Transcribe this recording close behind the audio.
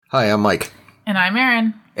Hi, I'm Mike. And I'm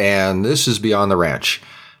Erin. And this is Beyond the Ranch.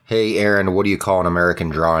 Hey, Erin, what do you call an American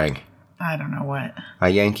drawing? I don't know what. A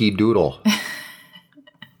Yankee Doodle.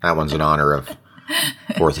 That one's in honor of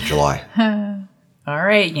 4th of July. All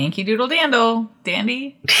right, Yankee Doodle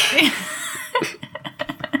Dandy.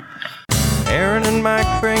 Erin and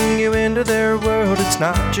Mike bring you into their world. It's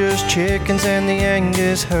not just chickens and the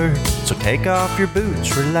Angus herd. So take off your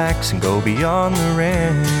boots, relax, and go beyond the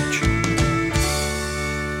ranch.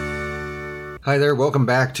 Hi there, welcome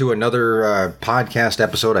back to another podcast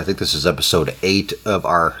episode. I think this is episode 8 of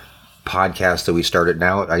our podcast that we started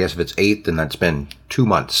now. I guess if it's 8, then that's been 2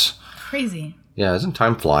 months. Crazy. Yeah, doesn't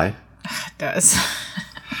time fly? It does.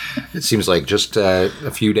 It seems like just a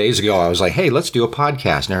few days ago I was like, hey, let's do a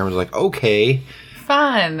podcast. And everyone was like, okay.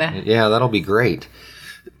 Fun. Yeah, that'll be great.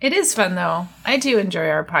 It is fun, though. I do enjoy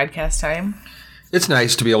our podcast time. It's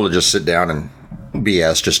nice to be able to just sit down and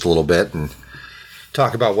BS just a little bit and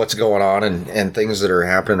talk about what's going on and things that are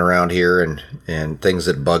happening around here and things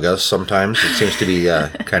that bug us sometimes. It seems to be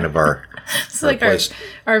kind of our It's like place.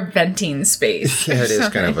 our venting space. Yeah, it is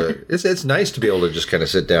kind of it's nice to be able to just kind of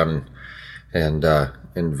sit down and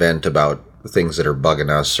vent about things that are bugging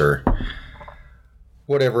us or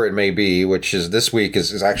whatever it may be, which is this week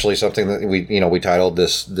is actually something that we titled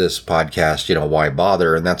this podcast, why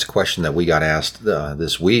bother? And that's a question that we got asked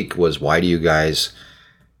this week was, why do you guys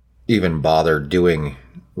even bother doing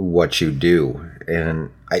what you do? And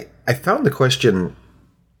I found the question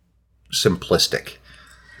simplistic.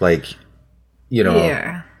 Like,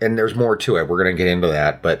 Yeah. And there's more to it. We're going to get into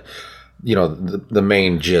that, but the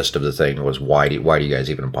main gist of the thing was, why do you guys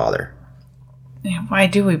even bother? Yeah, why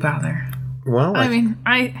do we bother? Well,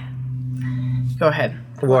 Go ahead.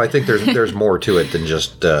 Well, I think there's more to it than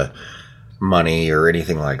just money or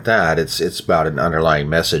anything like that. It's about an underlying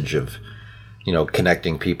message of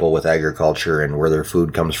connecting people with agriculture and where their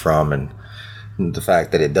food comes from, and the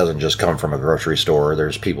fact that it doesn't just come from a grocery store.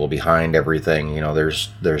 There's people behind everything.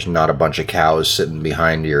 There's not a bunch of cows sitting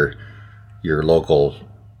behind your local,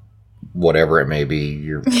 whatever it may be,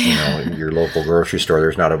 your local grocery store.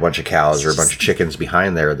 There's not a bunch of cows or a bunch of chickens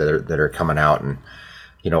behind there that are coming out, and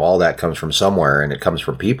all that comes from somewhere, and it comes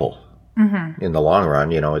from people. Mm-hmm. In the long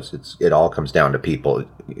run, it all comes down to people.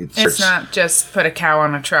 It's not just put a cow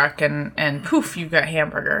on a truck and poof, you've got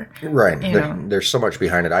hamburger. Right. There's so much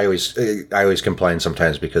behind it. I always complain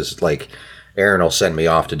sometimes because, like, Erin will send me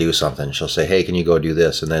off to do something. She'll say, hey, can you go do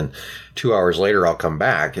this? And then 2 hours later, I'll come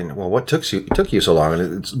back. And, well, what took you so long?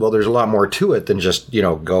 And there's a lot more to it than just,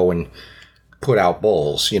 go and put out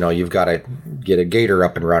bulls. You've got to get a gator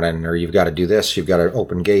up and running, or you've got to do this. You've got to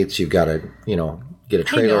open gates. You've got to, get a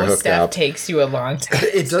trailer hooked stuff up. Takes you a long time.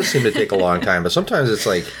 It does seem to take a long time, but sometimes it's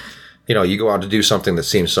like, you go out to do something that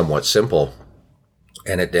seems somewhat simple,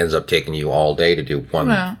 and it ends up taking you all day to do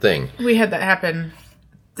one thing. We had that happen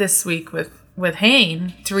this week with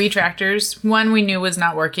haying. 3 tractors. One we knew was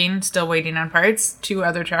not working, still waiting on parts. 2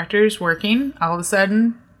 other tractors working. All of a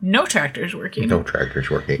sudden, no tractors working. No tractors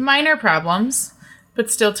working. Minor problems, but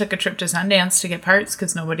still took a trip to Sundance to get parts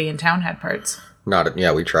because nobody in town had parts.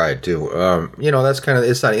 We tried too. That's kind of,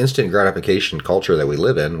 it's that instant gratification culture that we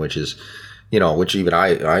live in, which is, which even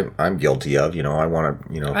I'm guilty of. I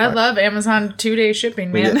want to, I love Amazon 2-day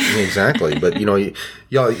shipping, man. Yeah, exactly. But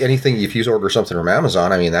anything, if you order something from Amazon,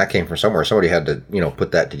 that came from somewhere. Somebody had to,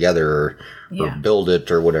 put that together or build it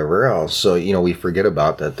or whatever else. So we forget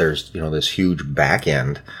about that. There's this huge back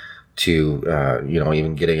end to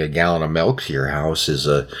even getting a gallon of milk to your house is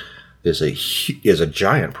a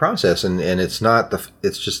giant process, and it's not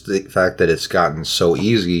it's just the fact that it's gotten so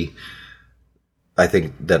easy. I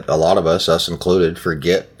think that a lot of us included,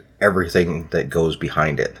 forget everything that goes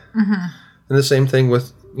behind it. Mm-hmm. And the same thing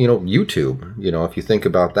with YouTube. If you think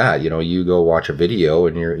about that, you go watch a video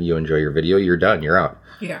and you enjoy your video, you're done, you're out.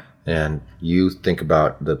 Yeah. And you think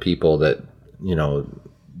about the people that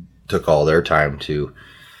took all their time to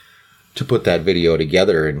put that video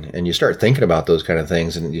together, and you start thinking about those kind of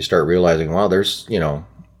things, and you start realizing, wow, there's,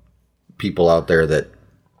 people out there that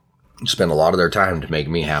spend a lot of their time to make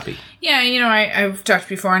me happy. Yeah, I've talked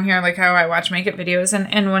before on here, like, how I watch makeup videos,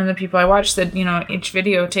 and one of the people I watch said, each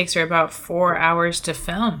video takes her about 4 hours to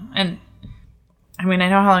film. And, I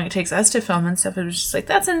know how long it takes us to film and stuff. It was just like,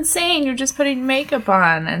 that's insane. You're just putting makeup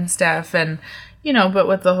on and stuff. And, but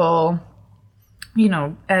with the whole,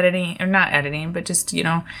 editing, or not editing, but just,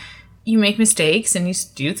 you make mistakes and you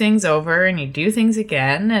do things over and you do things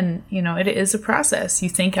again. And, it is a process. You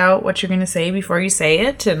think out what you're going to say before you say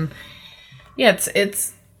it. And yeah,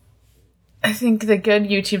 it's, I think the good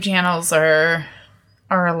YouTube channels are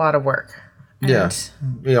a lot of work. And yeah.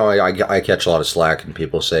 I catch a lot of slack and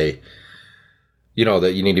people say, you know,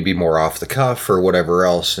 that you need to be more off the cuff or whatever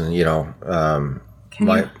else. And, you know,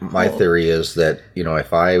 my theory is that, you know,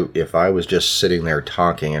 if I was just sitting there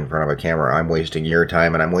talking in front of a camera, I'm wasting your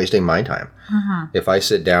time and I'm wasting my time. If I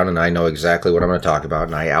sit down and I know exactly what I'm going to talk about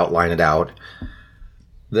and I outline it out,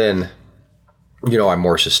 then, you know, I'm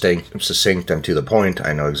more succinct. I'm to the point.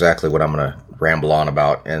 I know exactly what I'm going to ramble on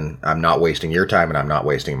about, and I'm not wasting your time and I'm not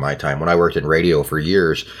wasting my time. When I worked in radio for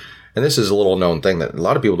years, and this is a little known thing that a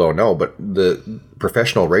lot of people don't know, but the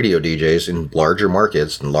professional radio DJs in larger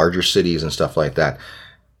markets and larger cities and stuff like that,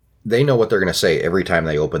 they know what they're going to say every time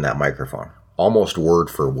they open that microphone, almost word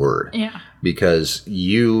for word. Yeah. Because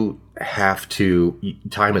you have to,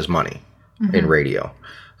 time is money in radio.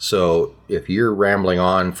 So if you're rambling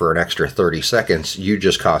on for an extra 30 seconds, you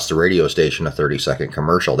just cost the radio station a 30-second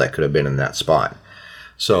commercial that could have been in that spot.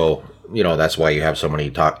 So, you know, that's why you have so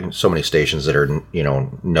many stations that are, you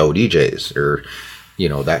know, no DJs or, you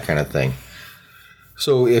know, that kind of thing.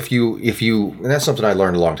 So if you, and that's something I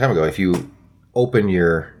learned a long time ago, if you open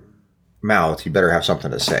your mouth, you better have something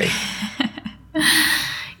to say.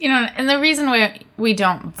 You know, and the reason why we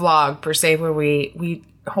don't vlog per se, where we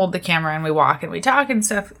hold the camera and we walk and we talk and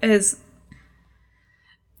stuff, is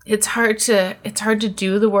it's hard to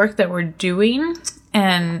do the work that we're doing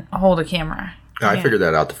and hold a camera. I figured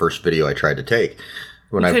that out the first video I tried to take.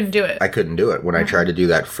 When I couldn't do it. I couldn't do it. When I tried to do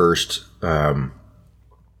that first, the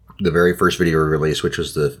very first video we released, which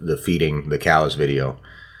was the feeding the cows video,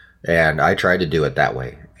 and I tried to do it that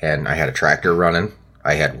way. And I had a tractor running.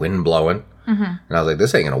 I had wind blowing. And I was like,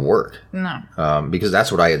 this ain't going to work. No. Because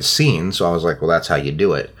that's what I had seen. So I was like, well, that's how you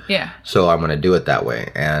do it. Yeah. So I'm going to do it that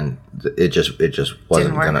way. And it just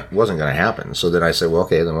wasn't going to happen. So then I said, well,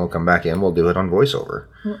 okay, then we'll come back in. We'll do it on voiceover.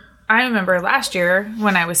 I remember last year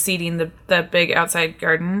when I was seeding the big outside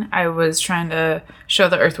garden, I was trying to show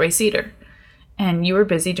the Earthway cedar. And you were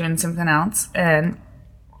busy doing something else. And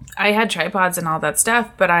I had tripods and all that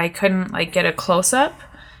stuff, but I couldn't like get a close-up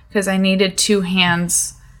because I needed two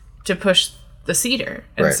hands to push the cedar.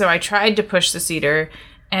 And so I tried to push the cedar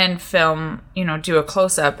and film, you know, do a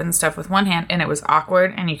close-up and stuff with one hand, and it was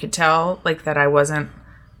awkward, and you could tell like that I wasn't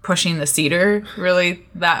pushing the cedar really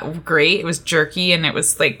that great. It was jerky and it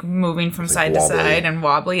was like moving from side to side and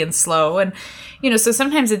wobbly and slow. And, you know, so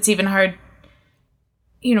sometimes it's even hard.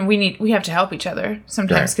 You know, we have to help each other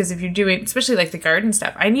sometimes, because if you're doing, especially like the garden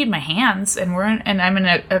stuff, I need my hands, and I'm in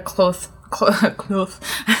a close,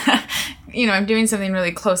 you know, I'm doing something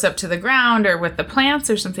really close up to the ground or with the plants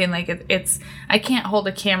or something like it's I can't hold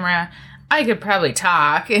a camera. I could probably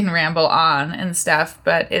talk and ramble on and stuff,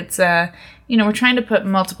 but it's you know, we're trying to put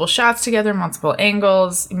multiple shots together, multiple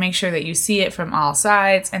angles, make sure that you see it from all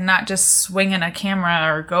sides, and not just swinging a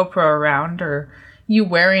camera or GoPro around, or you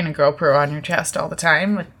wearing a GoPro on your chest all the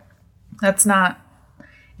time. That's not.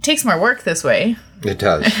 It takes more work this way. It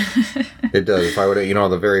does. It does. If I would, you know,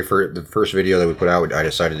 the first video that we put out, I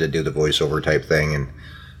decided to do the voiceover type thing,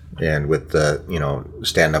 and with the, you know,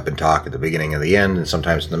 stand up and talk at the beginning and the end, and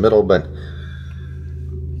sometimes in the middle. But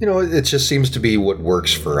you know, it just seems to be what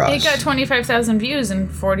works for us. It got 25,000 views in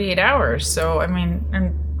 48 hours. So I mean,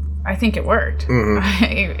 and I think it worked.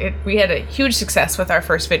 We had a huge success with our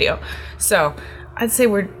first video. So I'd say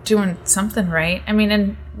we're doing something right. I mean,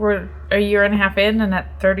 and we're a year and a half in and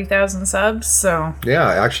at 30,000 subs, so... Yeah,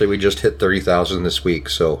 actually, we just hit 30,000 this week,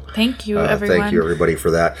 so... Thank you, everyone. Thank you, everybody,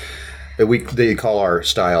 for that. They call our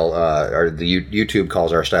style, or the YouTube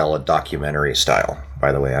calls our style a documentary style,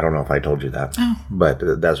 by the way. I don't know if I told you that. Oh.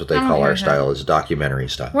 But that's what they call our style, is documentary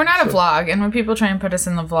style. We're not a vlog, and when people try and put us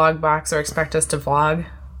in the vlog box or expect us to vlog,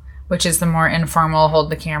 which is the more informal, hold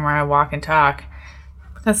the camera, walk and talk...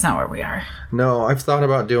 That's not where we are. No, I've thought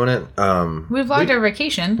about doing it. We vlogged our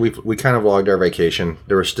vacation. We kind of vlogged our vacation.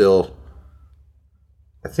 There was still...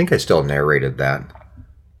 I think I still narrated that.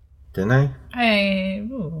 Didn't I? I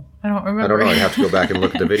don't remember. I don't know. I'd have to go back and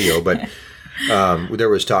look at the video. But there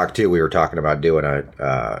was talk, too. We were talking about doing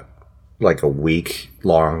a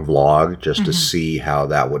week-long vlog just to see how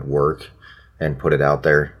that would work and put it out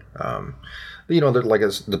there. You know,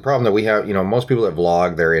 the problem that we have, you know, most people that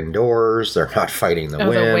vlog, they're indoors, they're not fighting the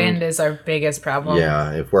wind. The wind is our biggest problem.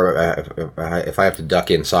 Yeah, if I have to duck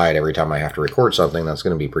inside every time I have to record something, that's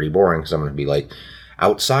going to be pretty boring, because I'm going to be like,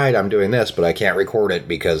 outside I'm doing this, but I can't record it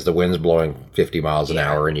because the wind's blowing 50 miles an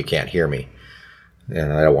hour and you can't hear me.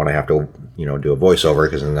 And I don't want to have to, you know, do a voiceover,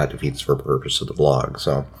 because then that defeats the purpose of the vlog.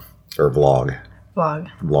 So, or vlog.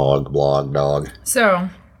 Vlog, dog. So,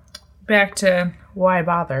 back to... Why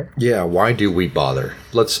bother? Yeah, why do we bother?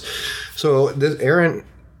 Aaron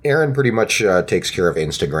Aaron pretty much takes care of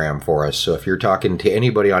Instagram for us. So if you're talking to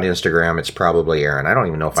anybody on Instagram, it's probably Aaron. I don't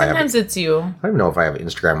even know if sometimes it's you. I don't even know if I have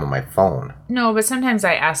Instagram on my phone. No, but sometimes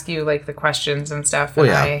I ask you like the questions and stuff. Well,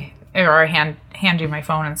 and I hand you my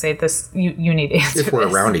phone and say this. You need to answer. If we're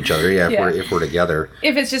this. around each other, if we're together.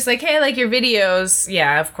 If it's just like, hey, I like your videos,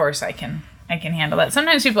 yeah, of course I can handle that.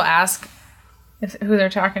 Sometimes people ask who they're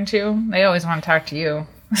talking to. They always want to talk to you.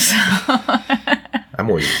 So. I'm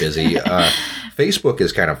always busy. Facebook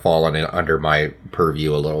has kind of fallen under my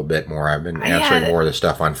purview a little bit more. I've been answering more of the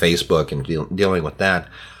stuff on Facebook and dealing with that.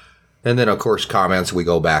 And then, of course, comments we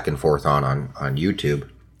go back and forth on YouTube.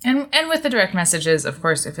 And with the direct messages, of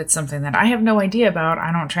course, if it's something that I have no idea about,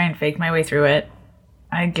 I don't try and fake my way through it.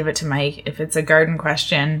 I give it to Mike. If it's a garden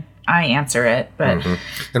question, I answer it. But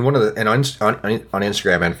and on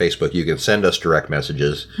Instagram and Facebook, you can send us direct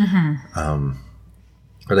messages.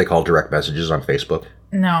 Are they called direct messages on Facebook?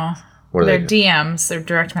 No. They're DMs. They're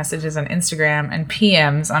direct messages on Instagram, and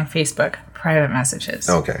PMs on Facebook, private messages.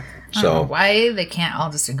 Okay. So I don't know why they can't all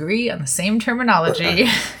just agree on the same terminology.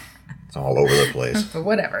 It's all over the place. But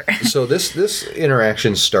whatever. So this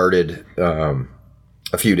interaction started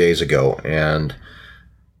a few days ago, and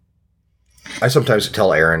I sometimes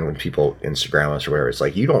tell Aaron when people Instagram us or whatever, it's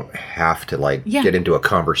like, you don't have to get into a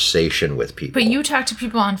conversation with people. But you talk to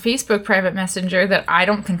people on Facebook private messenger that I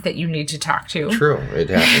don't think that you need to talk to. True. It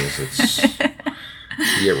happens.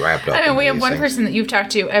 You get wrapped up. I mean, we have one person that you've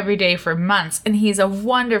talked to every day for months, and he's a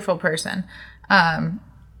wonderful person. And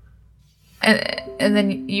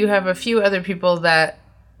then you have a few other people that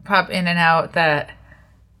pop in and out that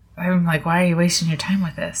I'm like, why are you wasting your time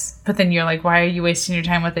with this? But then you're like, why are you wasting your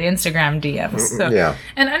time with the Instagram DMs? So, yeah.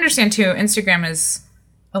 And understand, too, Instagram is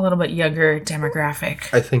a little bit younger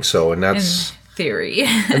demographic. I think so, and that's... in theory.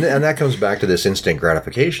 and that comes back to this instant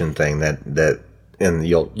gratification thing that and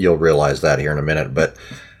you'll realize that here in a minute, but,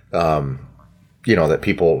 that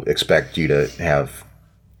people expect you to have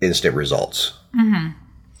instant results. Mm-hmm.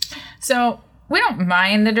 So we don't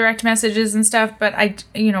mind the direct messages and stuff, but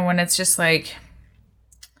when it's just like...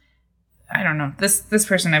 I don't know. This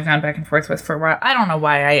person I've gone back and forth with for a while. I don't know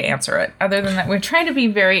why I answer it. Other than that, we're trying to be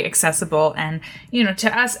very accessible. And,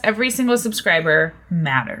 to us, every single subscriber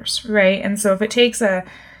matters, right? And so if it takes how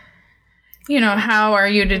are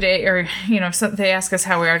you today? Or, if they ask us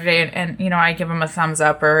how we are today and I give them a thumbs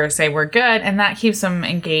up or say we're good. And that keeps them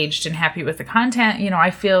engaged and happy with the content. I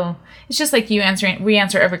feel it's just like we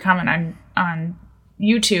answer every comment on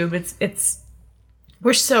YouTube. It's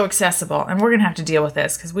we're so accessible, and we're going to have to deal with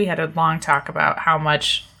this because we had a long talk about how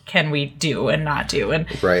much can we do and not do.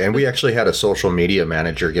 Right, and we actually had a social media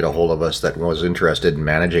manager get a hold of us that was interested in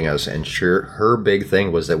managing us, and her big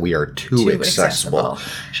thing was that we are too accessible.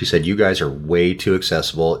 She said, you guys are way too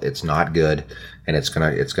accessible. It's not good, and it's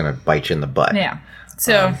gonna bite you in the butt. Yeah,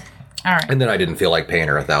 so, all right. And then I didn't feel like paying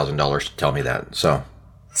her $1,000 to tell me that, so.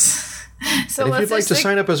 So and if you'd like to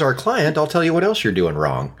sign up as our client, I'll tell you what else you're doing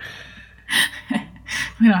wrong.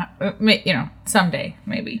 Someday,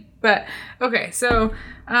 maybe. But, okay, so,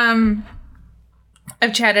 I've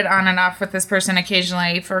chatted on and off with this person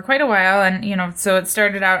occasionally for quite a while, and, so it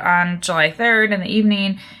started out on July 3rd in the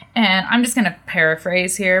evening, and I'm just going to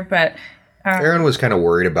paraphrase here, but... Erin was kind of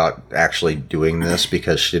worried about actually doing this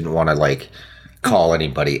because she didn't want to, call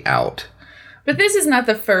anybody out. But this is not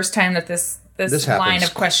the first time that this line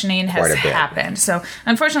of questioning has happened. So,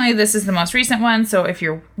 unfortunately, this is the most recent one. So, if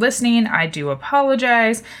you're listening, I do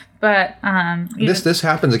apologize. But this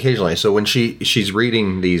happens occasionally. So, when she's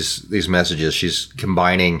reading these messages, she's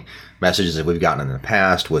combining messages that we've gotten in the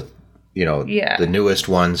past with the newest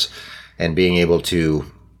ones, and being able to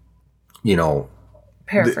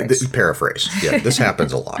paraphrase. Yeah, this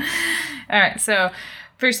happens a lot. All right, so.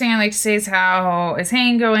 First thing I'd like to say is how is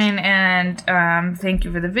Hayden going, and thank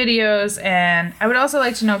you for the videos. And I would also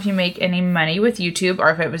like to know if you make any money with YouTube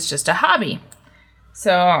or if it was just a hobby.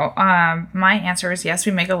 So my answer is yes,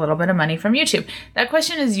 we make a little bit of money from YouTube. That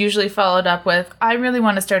question is usually followed up with, I really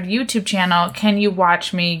want to start a YouTube channel. Can you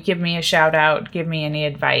watch me? Give me a shout out. Give me any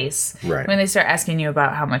advice. Right. When they start asking you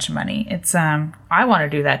about how much money, it's I want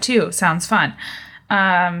to do that too. Sounds fun.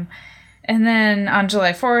 And then on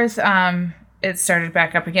July 4th, it started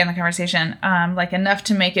back up again, the conversation, enough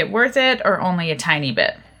to make it worth it or only a tiny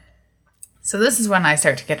bit. So this is when I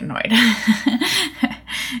start to get annoyed.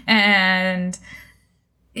 And,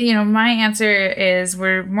 my answer is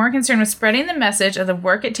we're more concerned with spreading the message of the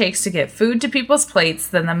work it takes to get food to people's plates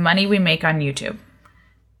than the money we make on YouTube.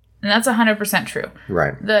 And that's 100% true.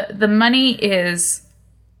 Right. The money is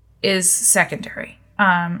secondary.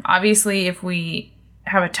 Obviously, if we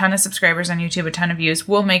have a ton of subscribers on YouTube, a ton of views,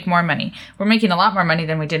 we'll make more money. We're making a lot more money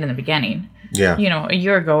than we did in the beginning. Yeah. You know, a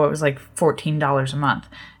year ago, it was like $14 a month.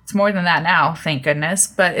 It's more than that now, thank goodness,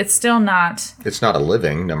 but it's still not... It's not a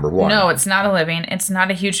living, number one. No, it's not a living. It's not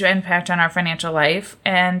a huge impact on our financial life,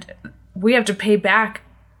 and we have to pay back.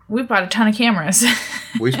 We bought a ton of cameras.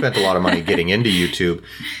 We spent a lot of money getting into YouTube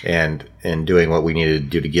and doing what we needed to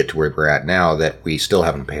do to get to where we're at now that we still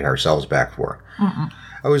haven't paid ourselves back for. I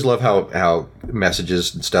always love how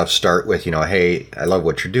messages and stuff start with, you know, hey, I love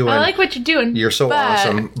what you're doing. I like what you're doing. You're so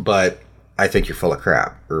awesome, but I think you're full of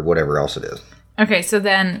crap, or whatever else it is. Okay, so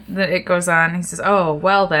then it goes on. He says, oh,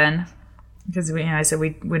 well then, because I said we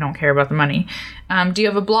don't care about the money. Do you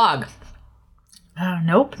have a blog?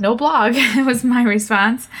 Nope, no blog, was my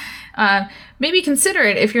response. Maybe consider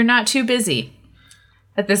it if you're not too busy.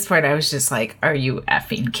 At this point, I was just like, are you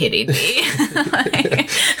effing kidding me?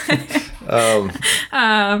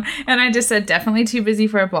 And I just said, definitely too busy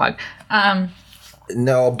for a blog.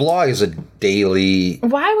 No, a blog is a daily...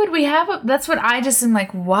 Why would we have a... That's what I just am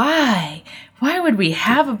like, why? Why would we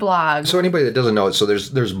have a blog? So anybody that doesn't know it, so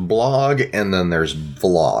there's blog and then there's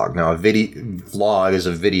vlog. Now, vlog is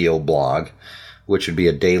a video blog, which would be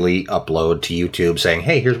a daily upload to YouTube saying,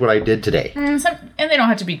 hey, here's what I did today. And they don't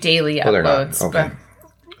have to be daily uploads. They're not. Okay.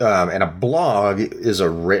 And a blog is a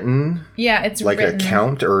written... Yeah, it's like written. Like an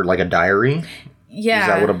account or like a diary? Yeah. Is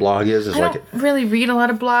that what a blog is? I don't really read a lot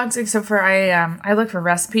of blogs, except for I look for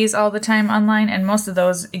recipes all the time online, and most of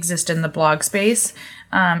those exist in the blog space.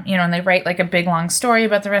 You know, and they write like a big long story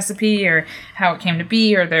about the recipe or how it came to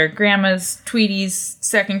be, or their grandma's Tweety's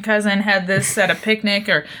second cousin had this at a picnic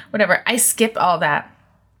or whatever. I skip all that,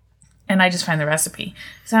 and I just find the recipe.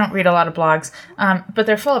 So I don't read a lot of blogs, but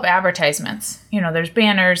they're full of advertisements. You know, there's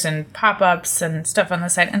banners and pop-ups and stuff on the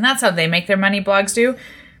side, and that's how they make their money, blogs do.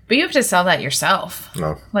 But you have to sell that yourself.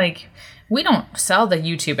 No. Like, we don't sell the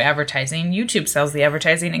YouTube advertising. YouTube sells the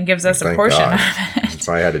advertising and gives us a portion of it. If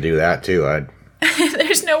I had to do that too, I'd...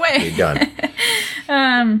 There's no way. Be done.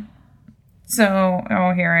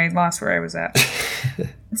 Here, I lost where I was at.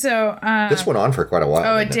 So, this went on for quite a while.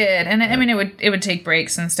 Oh, it did. And I mean, it would take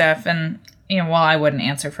breaks and stuff. And, you know, I wouldn't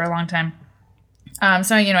answer for a long time.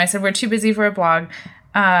 So, you know, I said, we're too busy for a blog.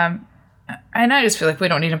 And I just feel like we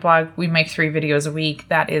don't need a blog. We make 3 videos a week.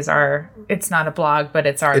 That is it's not a blog, but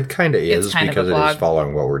it's our... It kind of is because it is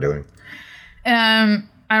following what we're doing.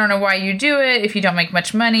 I don't know why you do it if you don't make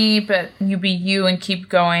much money, but you be you and keep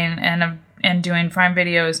going and doing farm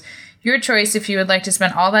videos. Your choice if you would like to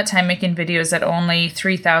spend all that time making videos that only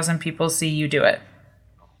 3,000 people see you do it.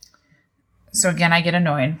 So again, I get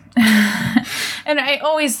annoyed. And I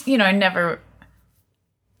always, you know,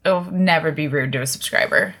 I'll never be rude to a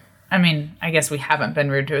subscriber. I mean, I guess we haven't been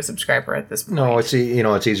rude to a subscriber at this point. No, it's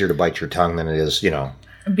easier to bite your tongue than it is, you know.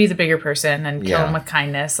 Be the bigger person and kill them with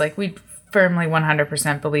kindness. Like, we firmly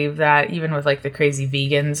 100% believe that, even with like the crazy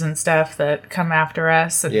vegans and stuff that come after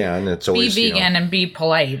us. And it's always be vegan and be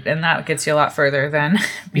polite, and that gets you a lot further than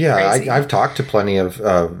be crazy. I've talked to plenty of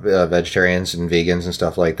vegetarians and vegans and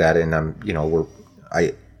stuff like that, and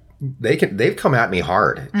they've come at me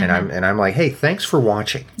hard, and I'm like, hey, thanks for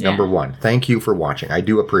watching. Number one, thank you for watching. I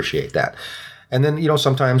do appreciate that. And then, you know,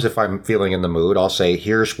 sometimes if I'm feeling in the mood, I'll say,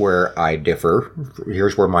 here's where I differ.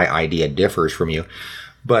 Here's where my idea differs from you.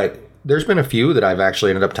 But there's been a few that I've actually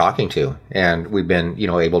ended up talking to, and we've been, you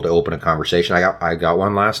know, able to open a conversation. I got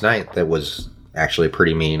one last night that was actually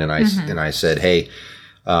pretty mean, and I said, hey,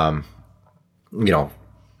 you know,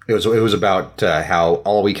 it was about how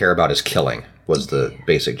all we care about is killing was the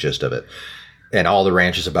basic gist of it, and all the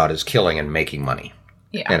ranch is about is killing and making money.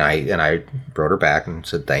 Yeah. And I wrote her back and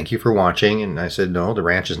said, thank you for watching. And I said, no, the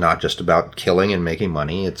ranch is not just about killing and making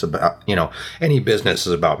money. It's about, you know, any business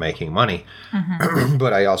is about making money.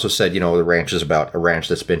 But I also said, you know, the ranch is about a ranch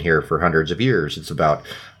that's been here for hundreds of years. It's about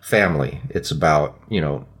family. It's about, you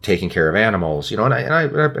know, taking care of animals, you know,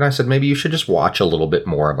 and I said, maybe you should just watch a little bit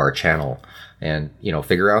more of our channel and, you know,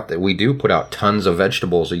 figure out that we do put out tons of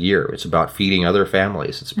vegetables a year. It's about feeding other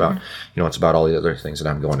families. It's about, you know, it's about all the other things that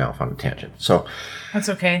I'm going off on a tangent. So that's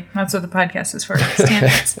okay. That's what the podcast is for.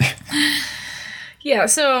 Tangents. Yeah.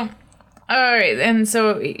 So, all right. And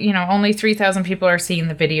so, you know, only 3,000 people are seeing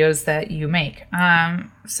the videos that you make.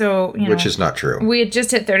 So, you know, which is not true. We had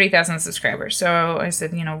just hit 30,000 subscribers. So I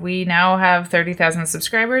said, you know, we now have 30,000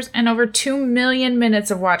 subscribers and over 2 million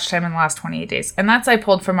minutes of watch time in the last 28 days. And that's I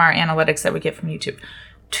pulled from our analytics that we get from YouTube.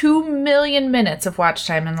 2 million minutes of watch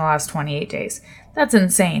time in the last 28 days. That's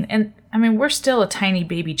insane. And I mean, we're still a tiny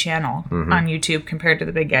baby channel on YouTube compared to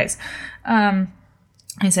the big guys.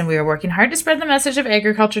 He said, we are working hard to spread the message of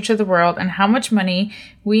agriculture to the world, and how much money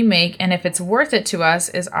we make and if it's worth it to us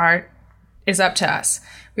is our is up to us.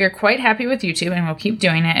 We are quite happy with YouTube and we'll keep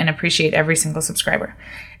doing it and appreciate every single subscriber.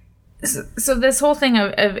 So this whole thing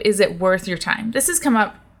of is it worth your time? This has come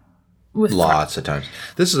up with lots of times.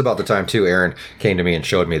 This is about the time too. Aaron came to me and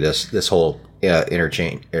showed me this whole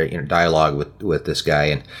interchange, dialogue with this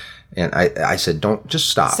guy, and I said, don't, just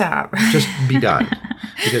stop, just be done,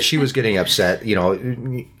 because she was getting upset,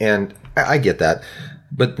 and I get that.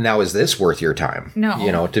 But now, is this worth your time?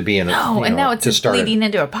 No. To be in a... No, and now it's bleeding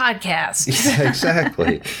into a podcast. Yeah,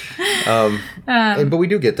 exactly. But we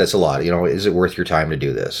do get this a lot. Is it worth your time to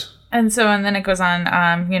do this? And then it goes on,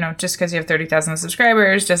 just because you have 30,000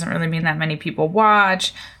 subscribers doesn't really mean that many people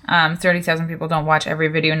watch. 30,000 people don't watch every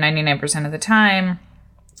video 99% of the time.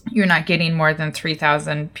 You're not getting more than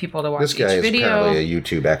 3,000 people to watch each video. This guy is apparently a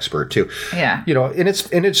YouTube expert too. Yeah. And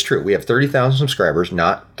it's true. We have 30,000 subscribers.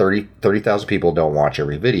 Not 30,000 people don't watch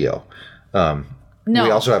every video. No. We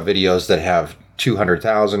also have videos that have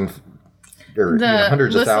 200,000 or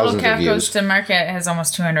hundreds of thousands of views. This Little Cat Goes to Market has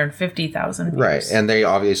almost 250,000 views. Right. And they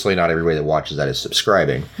obviously, not everybody that watches that is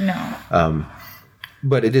subscribing. No.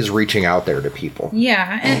 But it is reaching out there to people.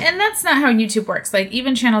 Yeah, and that's not how YouTube works. Like,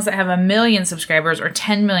 even channels that have 1 million subscribers or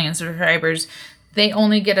 10 million subscribers, they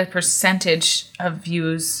only get a percentage of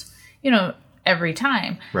views, every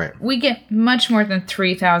time. Right. We get much more than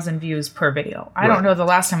 3,000 views per video. I don't know the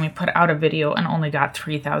last time we put out a video and only got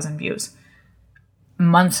 3,000 views.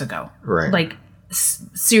 Months ago. Right. Like,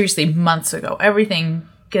 seriously, months ago. Everything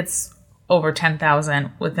gets over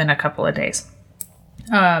 10,000 within a couple of days.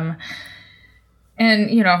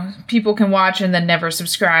 And, people can watch and then never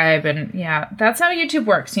subscribe. And, yeah, that's how YouTube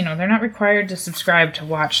works. They're not required to subscribe to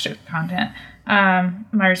watch the content.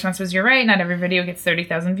 My response was, you're right. Not every video gets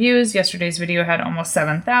 30,000 views. Yesterday's video had almost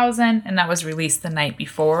 7,000. And that was released the night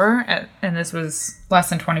before. And this was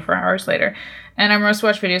less than 24 hours later. And our most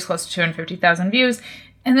watched video is close to 250,000 views.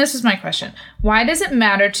 And this is my question. Why does it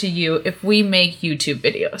matter to you if we make YouTube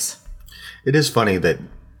videos? It is funny that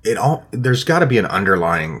there's got to be an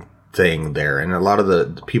underlying thing there, and a lot of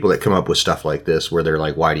the people that come up with stuff like this where they're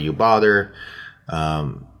like, why do you bother? I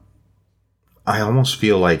almost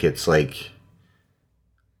feel like it's like,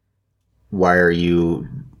 why are you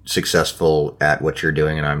successful at what you're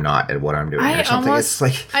doing and I'm not at what I'm doing, or something? It's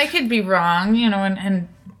like, I could be wrong, and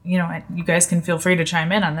you guys can feel free to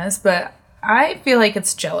chime in on this, but I feel like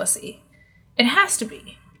it's jealousy. It has to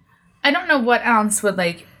be. I don't know what else would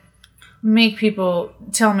make people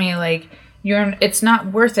tell me it's not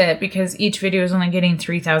worth it because each video is only getting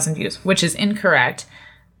 3,000 views, which is incorrect.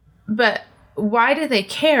 But why do they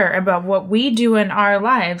care about what we do in our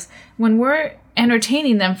lives when we're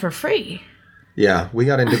entertaining them for free? Yeah, we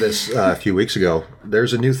got into this a few weeks ago.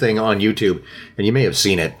 There's a new thing on YouTube, and you may have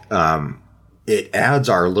seen it. It adds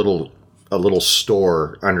a little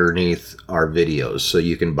store underneath our videos, so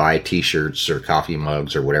you can buy T-shirts or coffee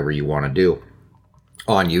mugs or whatever you want to do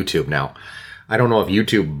on YouTube now. I don't know if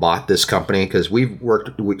YouTube bought this company, because we've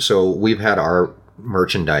had our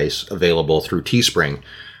merchandise available through Teespring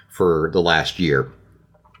for the last year.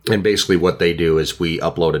 And basically what they do is we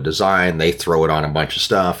upload a design, they throw it on a bunch of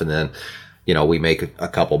stuff, and then, we make a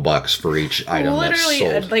couple bucks for each item that's sold.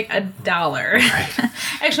 Literally $1. Right.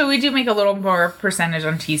 Actually, we do make a little more percentage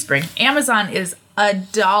on Teespring. Amazon is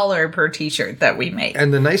 $1 per t-shirt that we make.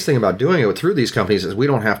 And the nice thing about doing it through these companies is we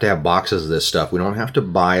don't have to have boxes of this stuff. We don't have to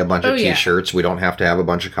buy a bunch of t-shirts. We don't have to have a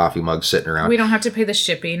bunch of coffee mugs sitting around. We don't have to pay the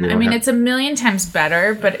shipping. It's a million times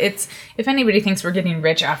better, but if anybody thinks we're getting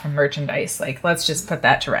rich off of merchandise, let's just put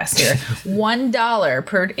that to rest here. $1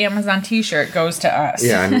 per Amazon t-shirt goes to us.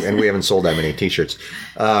 Yeah, and we haven't sold that many t-shirts.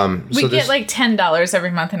 We get $10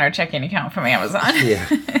 every month in our checking account from Amazon.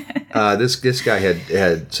 Yeah. This guy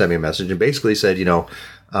had sent me a message and basically said,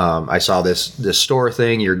 I saw this store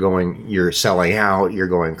thing. You're selling out. You're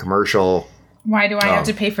going commercial. Why do I have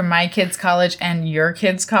to pay for my kid's college and your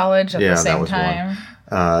kid's college at the same time?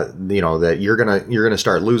 That you're gonna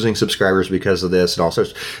start losing subscribers because of this and all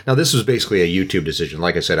sorts. Now, this was basically a YouTube decision.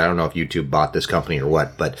 Like I said, I don't know if YouTube bought this company or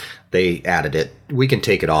what, but they added it. We can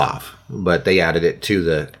take it off, but they added it to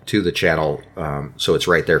the channel, so it's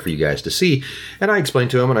right there for you guys to see. And I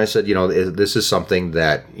explained to him, and I said, this is something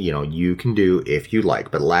that you can do if you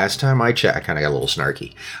like. But last time I checked, I kind of got a little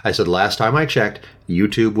snarky. I said, last time I checked,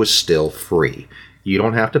 YouTube was still free. You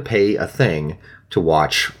don't have to pay a thing to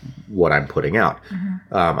watch what I'm putting out.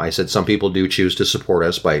 I said some people do choose to support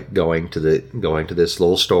us by going to this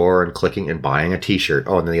little store and clicking and buying a T-shirt.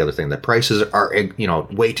 Oh, and then the other thing, the prices are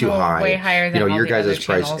way too high, way higher than your guys'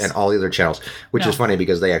 price channels. and all the other channels, which is funny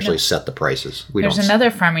because they actually set the prices. There's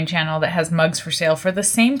another farming channel that has mugs for sale for the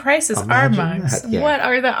same price as our mugs. That, yeah. What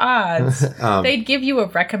are the odds? They'd give you a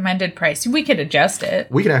recommended price. We could adjust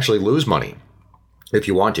it. We can actually lose money. If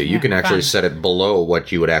you want to, you can actually fine. set it below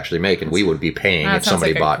what you would actually make, and we would be paying if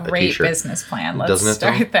somebody bought a great T-shirt. Business plan. Let's Doesn't it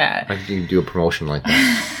start that. I can do a promotion like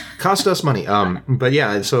that. Cost us money. But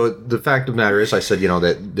yeah, and so the fact of the matter is, I said,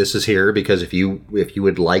 that this is here because if you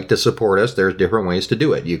would like to support us, there's different ways to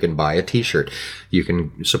do it. You can buy a T-shirt. You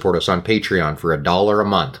can support us on Patreon for $1 a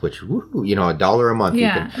month, which $1 a month.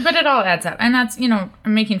 Yeah, but it all adds up, and that's I'm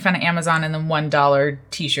making fun of Amazon and the $1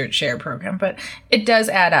 T-shirt share program, but it does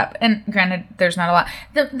add up. And granted, there's not a lot.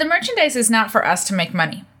 The merchandise is not for us to make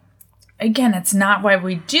money. Again, it's not why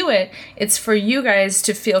we do it. It's for you guys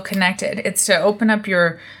to feel connected. It's to open up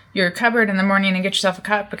your cupboard in the morning and get yourself a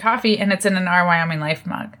cup of coffee, and it's in an Our Wyoming Life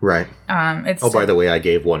mug. Right. It's by the way, I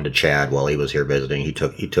gave one to Chad while he was here visiting. He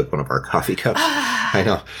took one of our coffee cups. I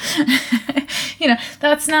know.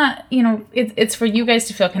 That's not, it's for you guys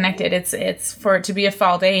to feel connected. It's for it to be a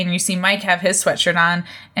fall day and you see Mike have his sweatshirt on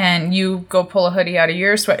and you go pull a hoodie out of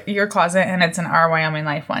your closet and it's an Our Wyoming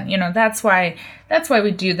Life one. That's why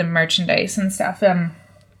we do the merchandise and stuff.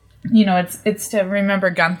 It's to remember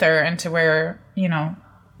Gunther and to wear,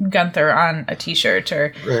 Gunther on a T-shirt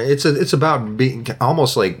or. It's about being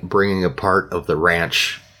almost like bringing a part of the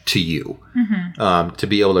ranch to you, to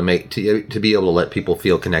be able to be able to let people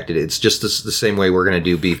feel connected. It's just the same way we're going to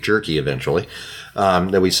do beef jerky eventually.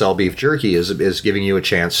 That we sell beef jerky is giving you a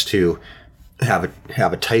chance to have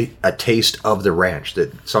a taste of the ranch,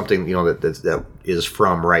 that something that is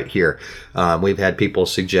from right here. We've had people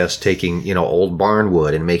suggest taking old barn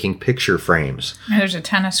wood and making picture frames. There's a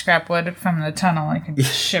ton of scrap wood from the tunnel I can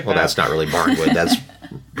ship. Well, that's not really barn wood. That's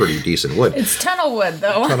pretty decent wood. It's tunnel wood,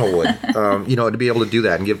 though. Tunnel wood. To be able to do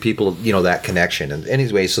that and give people that connection. And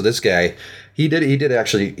anyway, so this guy, he did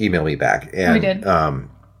actually email me back, and we did.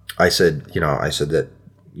 I said that.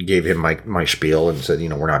 Gave him my spiel and said,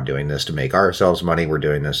 we're not doing this to make ourselves money. We're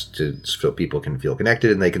doing this so people can feel connected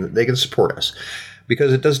and they can support us,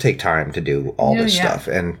 because it does take time to do all this stuff.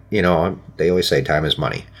 And they always say time is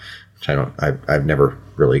money, which I've never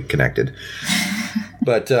really connected.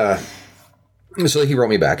 But so he wrote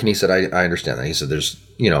me back and he said, I understand that. He said, there's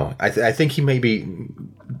I think he maybe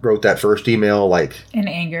wrote that first email like in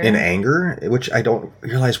anger, which I don't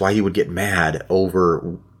realize why he would get mad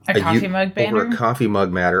over a coffee mug banner? Over a coffee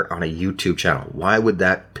mug matter on a YouTube channel. Why would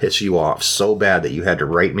that piss you off so bad that you had to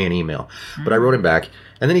write me an email? But I wrote him back,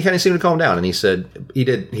 and then he kind of seemed to calm down, and he said he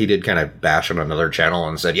did kind of bash on another channel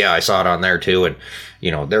and said, yeah, I saw it on there too, and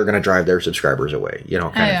they're going to drive their subscribers away,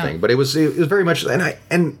 kind of thing. But it was very much,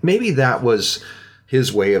 and maybe that was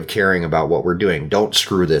his way of caring about what we're doing. Don't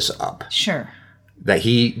screw this up. Sure. That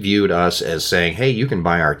he viewed us as saying, hey, you can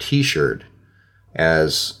buy our T-shirt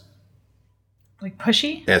as like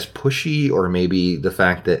pushy, or maybe the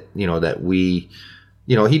fact that that we,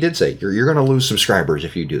 he did say you're going to lose subscribers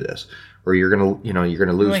if you do this, or you're going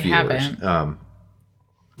to lose viewers. I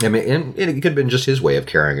mean, and it could have been just his way of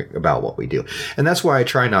caring about what we do, and that's why I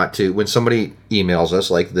try not to. When somebody emails us,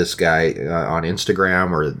 like this guy on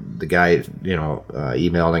Instagram, or the guy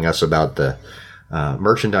emailing us about the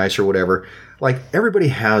merchandise or whatever. Like, everybody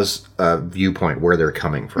has a viewpoint where they're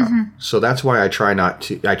coming from. So that's why I try to, and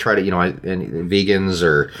vegans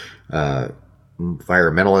or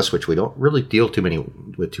environmentalists, which we don't really deal with too many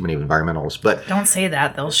environmentalists, but... Don't say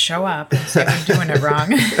that. They'll show up and say we're doing it wrong.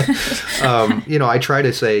 I try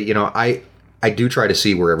to say, I do try to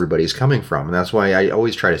see where everybody's coming from. And that's why I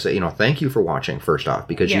always try to say, thank you for watching, first off,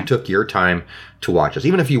 because you took your time to watch us.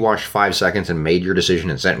 Even if you watched 5 seconds and made your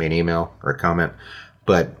decision and sent me an email or a comment,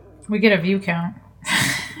 but... We get a view count.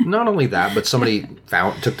 Not only that, but somebody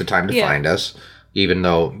took the time to find us, even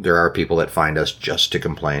though there are people that find us just to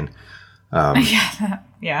complain. That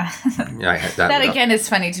again is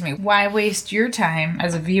funny to me. Why waste your time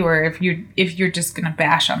as a viewer if you're just gonna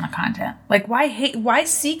bash on the content? Like, why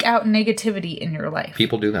seek out negativity in your life?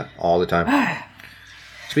 People do that all the time.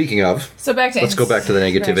 Speaking of, let's go back to the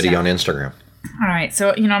negativity on Instagram. All right,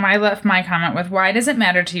 so I left my comment with, why does it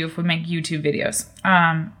matter to you if we make YouTube videos?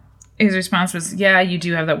 His response was, yeah, you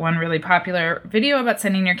do have that one really popular video about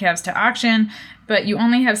sending your calves to auction, but you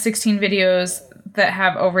only have 16 videos that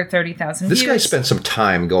have over 30,000 views. This guy spent some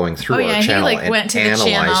time going through our channel he and went to the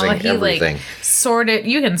analyzing channel. He everything. Sorted.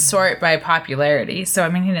 You can sort by popularity. So I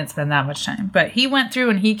mean, he didn't spend that much time, but he went through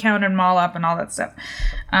and he counted them all up and all that stuff.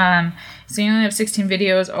 So you only have 16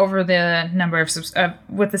 videos over the number of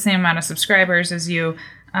with the same amount of subscribers as you.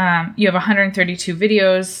 You have 132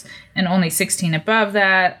 videos and only 16 above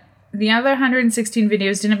that. The other 116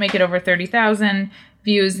 videos didn't make it over 30,000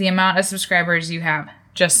 views. The amount of subscribers you have.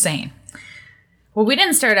 Just saying. Well, we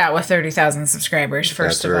didn't start out with 30,000 subscribers,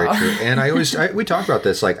 first of all. That's very true. And we talk about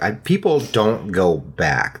this, like, people don't go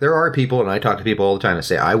back. There are people, and I talk to people all the time that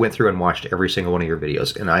say, I went through and watched every single one of your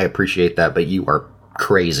videos, and I appreciate that, but you are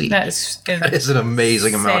crazy. That is an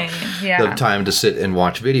amazing amount of time to sit and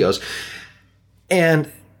watch videos.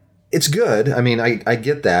 And it's good. I mean, I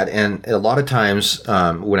get that. And a lot of times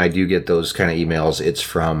when I do get those kind of emails, it's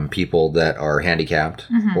from people that are handicapped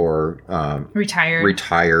or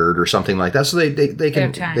retired or something like that. So they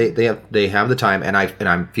have the time, and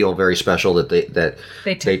I feel very special that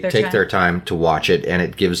they take their time to watch it, and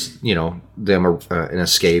it gives them an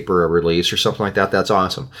escape or a release or something like that. That's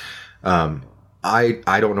awesome. I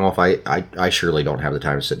don't know if I surely don't have the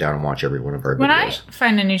time to sit down and watch every one of our videos. When I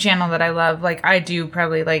find a new channel that I love, like I do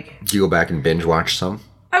probably like... Do you go back and binge watch some?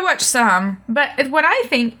 I watch some, but what I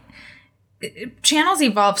think, channels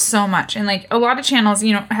evolve so much. And like a lot of channels,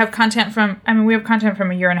 have content from, we have content from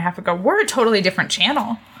a year and a half ago. We're a totally different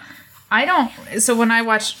channel. So when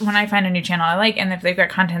I find a new channel I like, and if they've got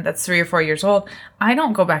content that's 3 or 4 years old, I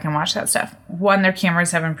don't go back and watch that stuff. 1, their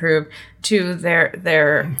cameras have improved. 2, their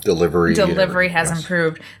delivery has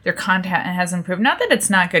improved. Their content has improved. Not that it's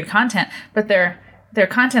not good content, but their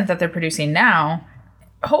content that they're producing now,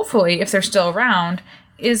 hopefully, if they're still around,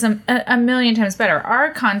 is a million times better.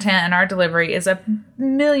 Our content and our delivery is a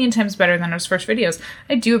million times better than those first videos.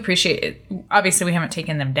 I do appreciate it. Obviously, we haven't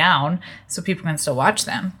taken them down, so people can still watch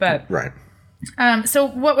them. But right. So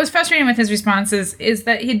what was frustrating with his responses is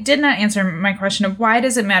that he did not answer my question of why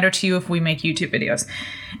does it matter to you if we make YouTube videos?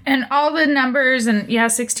 And all the numbers and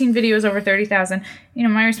 16 videos over 30,000,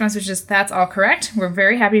 my response was just, that's all correct. We're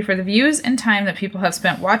very happy for the views and time that people have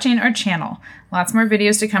spent watching our channel. Lots more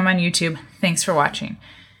videos to come on YouTube. Thanks for watching.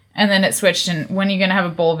 And then it switched, and when are you going to have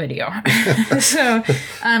a bowl video? So,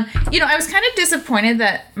 I was kind of disappointed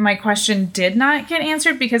that my question did not get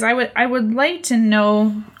answered, because I would like to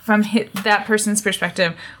know from that person's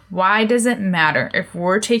perspective, why does it matter if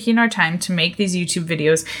we're taking our time to make these YouTube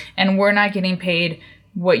videos and we're not getting paid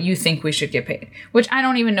what you think we should get paid? Which I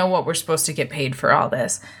don't even know what we're supposed to get paid for all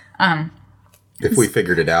this. If we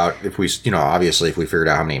figured it out, obviously if we figured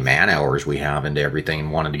out how many man hours we have into everything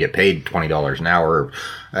and wanted to get paid $20 an hour,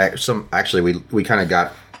 we kind of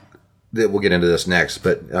got, we'll get into this next,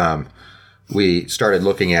 but we started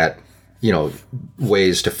looking at,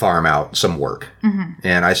 ways to farm out some work. Mm-hmm.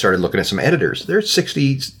 And I started looking at some editors. They're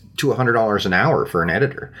 $60 to $100 an hour for an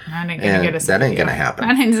editor. That ain't going to happen.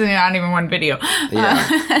 That ain't not even one video.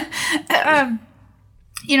 Yeah.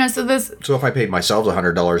 So if I paid myself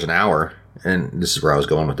 $100 an hour, and this is where I was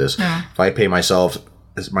going with this. Yeah. If I pay myself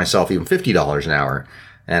even $50 an hour,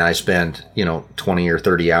 and I spend 20 or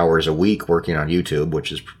 30 hours a week working on YouTube,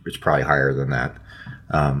 which is probably higher than that.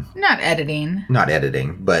 Not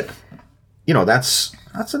editing, but that's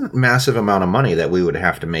a massive amount of money that we would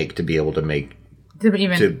have to make to be able to make to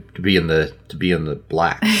be in the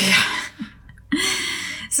black.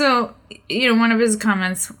 So one of his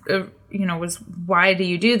comments. Was why do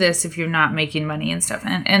you do this if you're not making money and stuff?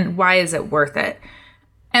 And why is it worth it?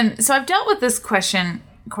 And so I've dealt with this question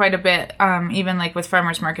quite a bit, even like with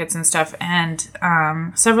farmers markets and stuff. And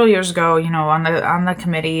several years ago, on the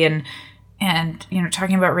committee and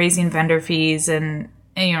talking about raising vendor fees and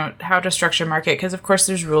how to structure market, because of course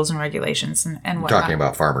there's rules and regulations and whatnot. Talking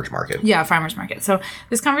about farmers market. Yeah, farmers market. So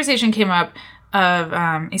this conversation came up of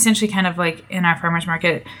essentially kind of like in our farmers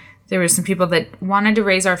market, there were some people that wanted to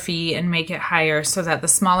raise our fee and make it higher so that the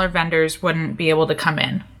smaller vendors wouldn't be able to come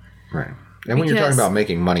in. Right. And when you're talking about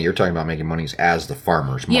making money, you're talking about making money as the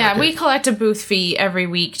farmer's market. Yeah, we collect a booth fee every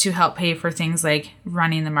week to help pay for things like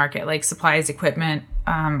running the market, like supplies, equipment,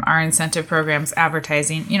 our incentive programs,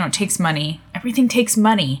 advertising. It takes money. Everything takes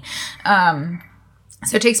money.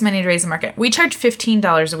 So it takes money to raise the market. We charge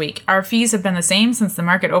 $15 a week. Our fees have been the same since the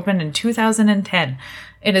market opened in 2010.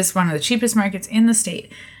 It is one of the cheapest markets in the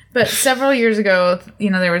state. But several years ago,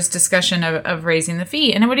 there was discussion of raising the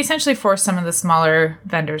fee, and it would essentially force some of the smaller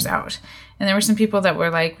vendors out. And there were some people that were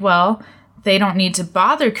like, well, they don't need to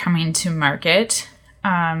bother coming to market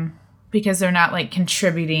because they're not like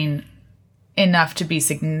contributing enough to be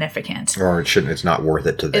significant. Or it's not worth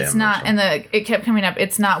it to them. It's not, and it kept coming up,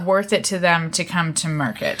 it's not worth it to them to come to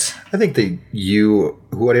market. I think that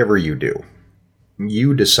whatever you do,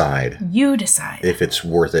 you decide. You decide. If it's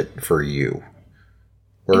worth it for you.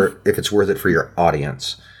 Or if it's worth it for your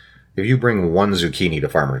audience. If you bring one zucchini to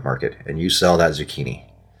farmer's market and you sell that zucchini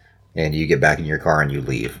and you get back in your car and you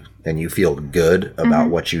leave and you feel good about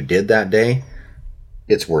what you did that day,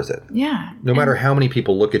 it's worth it. Yeah. No matter how many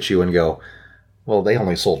people look at you and go, well, they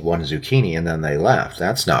only sold one zucchini and then they left.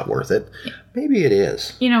 That's not worth it. Maybe it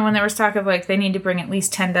is. You know, when there was talk of like they need to bring at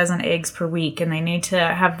least 10 dozen eggs per week and they need to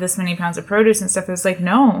have this many pounds of produce and stuff, it was like,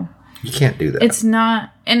 no. You can't do that. It's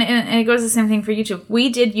not. And it goes the same thing for YouTube. We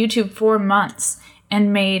did YouTube for months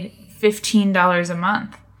and made $15 a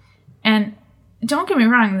month. And don't get me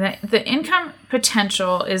wrong, the income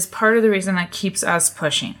potential is part of the reason that keeps us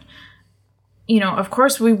pushing. You know, of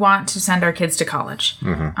course, we want to send our kids to college.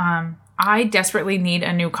 I desperately need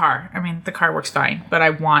a new car. I mean, the car works fine, but I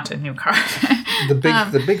want a new car.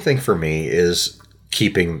 The big thing for me is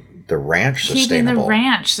keeping the ranch sustainable. Keeping the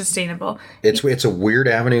ranch sustainable. It's a weird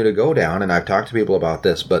avenue to go down, and I've talked to people about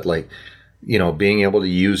this, but like, you know, being able to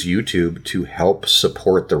use YouTube to help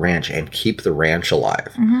support the ranch and keep the ranch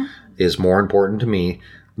alive is more important to me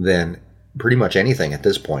than pretty much anything at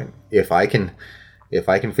this point. If I can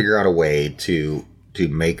figure out a way to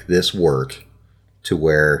make this work to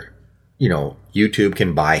where, you know, YouTube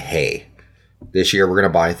can buy hay. This year we're going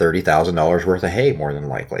to buy $30,000 worth of hay, more than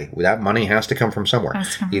likely. That money has to come from somewhere.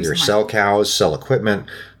 Either sell cows, sell equipment,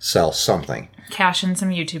 sell something. Cash in some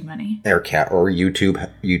YouTube money. Or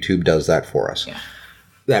YouTube does that for us. Yeah.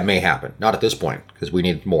 That may happen. Not at this point, because we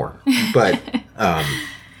need more. But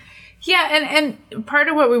yeah, and part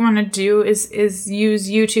of what we want to do is use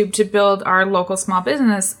YouTube to build our local small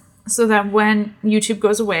business so that when YouTube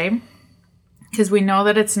goes away, because we know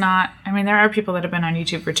that it's not, I mean, there are people that have been on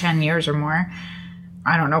YouTube for 10 years or more.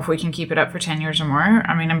 I don't know if we can keep it up for 10 years or more.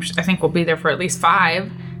 I mean, I think we'll be there for at least 5.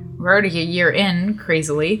 We're already a year in,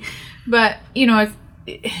 crazily. But, you know,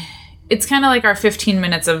 it's kind of like our 15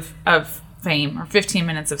 minutes of fame or 15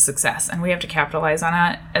 minutes of success. And we have to capitalize on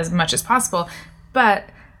it as much as possible. But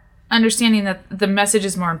understanding that the message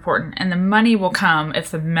is more important and the money will come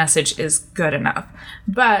if the message is good enough.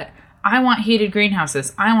 But I want heated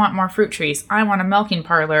greenhouses. I want more fruit trees. I want a milking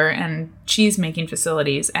parlor and cheese making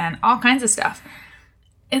facilities and all kinds of stuff.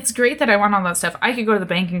 It's great that I want all that stuff. I could go to the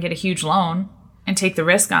bank and get a huge loan and take the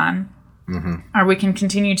risk on. Or we can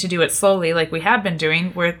continue to do it slowly like we have been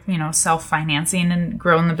doing. We're, you know, self-financing and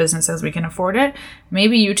growing the business as we can afford it.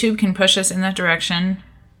 Maybe YouTube can push us in that direction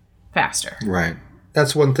faster. Right.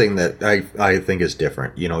 That's one thing that I think is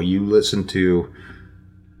different. You know, you listen to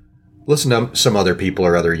some other people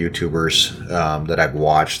or other YouTubers that I've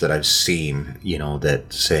watched, that I've seen, you know,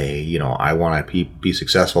 that say, you know, I want to be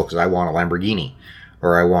successful because I want a Lamborghini,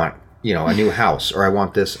 or I want, you know, a new house, or I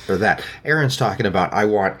want this or that. Aaron's talking about, I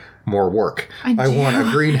want more work. I want a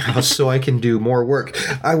greenhouse so I can do more work.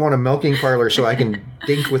 I want a milking parlor so I can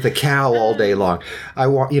dink with a cow all day long. I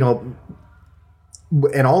want, you know,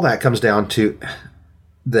 and all that comes down to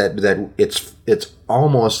that it's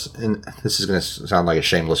almost, and this is going to sound like a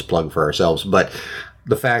shameless plug for ourselves, but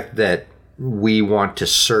the fact that we want to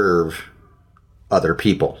serve other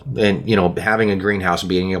people, and, you know, having a greenhouse,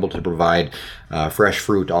 being able to provide fresh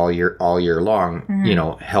fruit all year long, you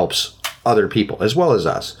know, helps other people as well as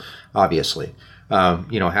us, obviously.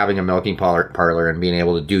 You know, having a milking parlor and being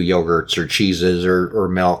able to do yogurts or cheeses or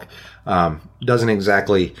milk doesn't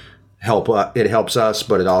exactly help. It helps us,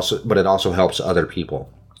 but it also helps other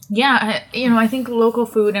people. Yeah, you know, I think local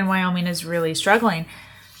food in Wyoming is really struggling.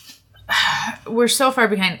 We're so far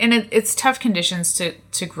behind, and it's tough conditions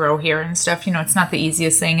to grow here and stuff. You know, it's not the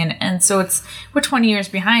easiest thing, and so we're 20 years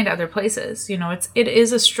behind other places. You know, it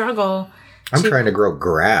is a struggle. I'm trying to grow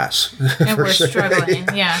grass, and we're struggling.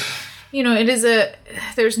 Yeah, you know,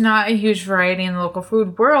 there's not a huge variety in the local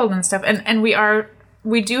food world and stuff, and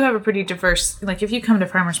we do have a pretty diverse. Like, if you come to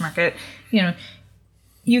farmers market, you know,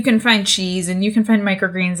 you can find cheese and you can find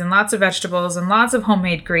microgreens and lots of vegetables and lots of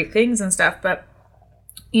homemade great things and stuff, but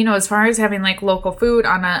you know, as far as having like local food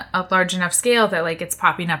on a large enough scale that like it's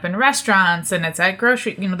popping up in restaurants and it's at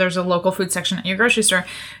grocery, you know, there's a local food section at your grocery store.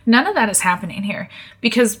 None of that is happening here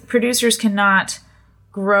because producers cannot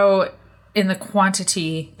grow in the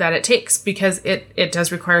quantity that it takes, because it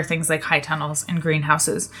does require things like high tunnels and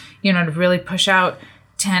greenhouses, you know, to really push out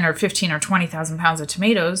 10 or 15 or 20,000 pounds of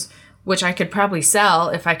tomatoes, which I could probably sell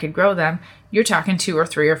if I could grow them. You're talking 2 or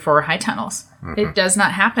 3 or 4 high tunnels. It does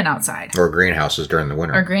not happen outside. Or greenhouses during the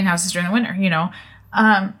winter. You know.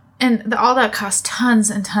 And all that costs tons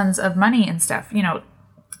and tons of money and stuff, you know.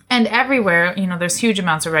 And everywhere, there's huge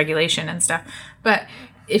amounts of regulation and stuff. But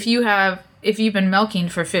if you've been milking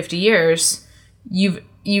for 50 years, you've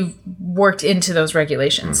worked into those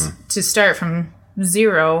regulations. To start from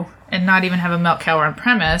zero and not even have a milk cow on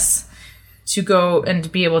premise to go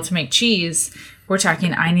and be able to make cheese, we're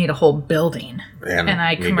talking, I need a whole building. And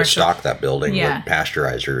I need to stock that building with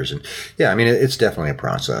pasteurizers. And it's definitely a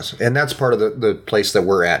process. And that's part of the place that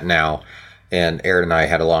we're at now. And Aaron and I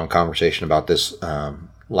had a long conversation about this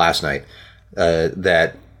last night,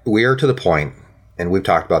 that we are to the point, and we've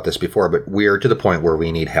talked about this before, but we are to the point where we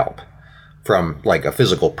need help from like a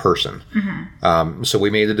physical person. So we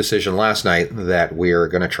made the decision last night that we are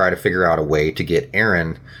going to try to figure out a way to get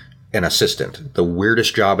Aaron an assistant, the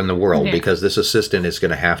weirdest job in the world, because this assistant is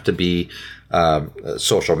going to have to be a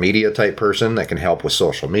social media type person that can help with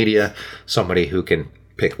social media, somebody who can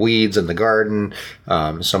pick weeds in the garden,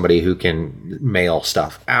 somebody who can mail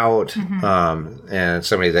stuff out, and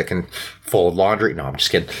somebody that can fold laundry. No, I'm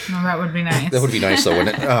just kidding. No, that would be nice. That would be nice, though,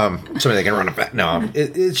 wouldn't it? Somebody that can run a back. No,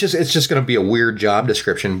 it's just going to be a weird job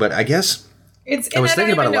description. But I guess I was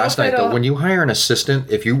thinking about it last night, though. When you hire an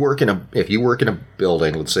assistant, if you work in a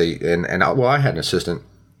building, let's say, I had an assistant,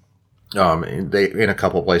 in a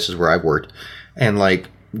couple of places where I've worked, and like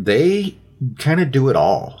they kind of do it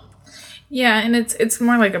all. Yeah, and it's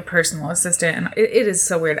more like a personal assistant, and it is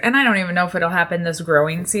so weird. And I don't even know if it'll happen this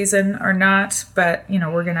growing season or not, but,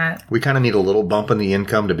 we kind of need a little bump in the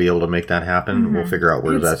income to be able to make that happen. We'll figure out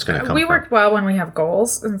where that's going to come from. We work well when we have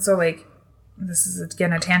goals, and so, like, this is,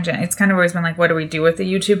 again, a tangent. It's kind of always been like, what do we do with the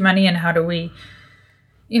YouTube money, and how do we...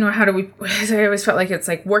 I always felt like it's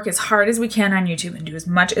like work as hard as we can on YouTube and do as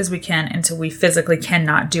much as we can until we physically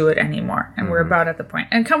cannot do it anymore. And we're about at the point.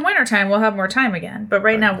 And come wintertime, we'll have more time again. But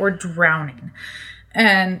right now, we're drowning.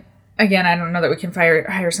 And again, I don't know that we can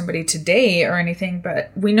hire somebody today or anything, but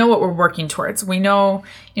we know what we're working towards. We know,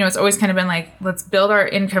 it's always kind of been like, let's build our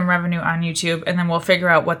income revenue on YouTube, and then we'll figure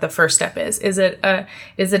out what the first step is. Is it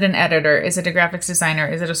an editor? Is it a graphics designer?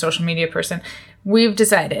 Is it a social media person? We've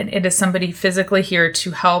decided it is somebody physically here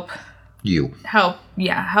to help you. Help me.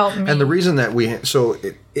 And the reason that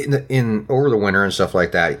in over the winter and stuff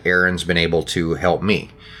like that, Aaron's been able to help me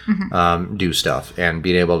do stuff and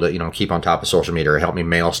being able to, keep on top of social media or help me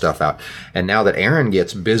mail stuff out. And now that Aaron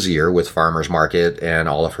gets busier with farmers market and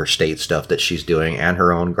all of her state stuff that she's doing and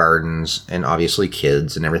her own gardens and obviously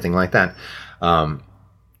kids and everything like that,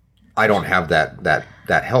 I don't have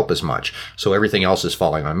that help as much. So everything else is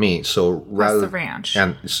falling on me. So plus the ranch.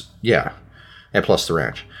 And plus the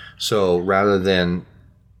ranch. So rather than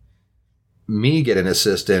me get an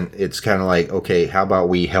assistant, it's kind of like, okay, how about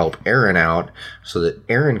we help Aaron out so that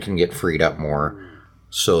Aaron can get freed up more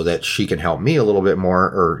so that she can help me a little bit more,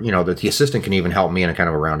 or, that the assistant can even help me in a kind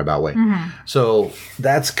of a roundabout way. So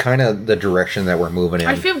that's kind of the direction that we're moving in.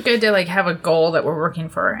 I feel good to have a goal that we're working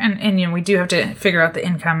for. And we do have to figure out the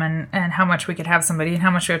income and how much we could have somebody and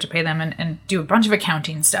how much we have to pay them and do a bunch of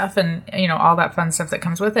accounting stuff and, all that fun stuff that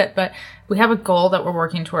comes with it. But we have a goal that we're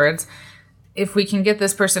working towards. If we can get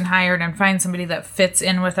this person hired and find somebody that fits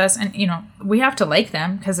in with us, and, we have to like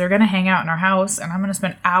them because they're going to hang out in our house and I'm going to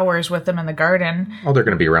spend hours with them in the garden. Oh, they're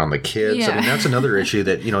going to be around the kids. Yeah. I mean, that's another issue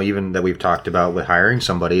that, even that we've talked about with hiring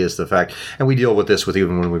somebody is the fact, and we deal with this with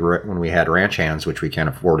even when we had ranch hands, which we can't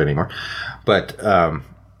afford anymore. But,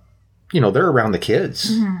 they're around the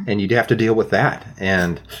kids and you'd have to deal with that.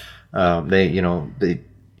 And,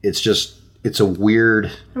 it's a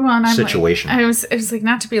weird situation. It was like,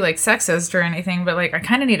 not to be like sexist or anything, but like I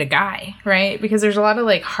kind of need a guy, right? Because there's a lot of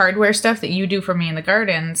like hardware stuff that you do for me in the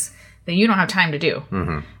gardens that you don't have time to do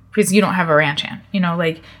because you don't have a ranch hand.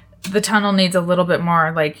 Like the tunnel needs a little bit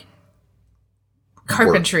more like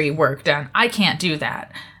carpentry work done. I can't do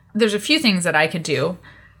that. There's a few things that I could do.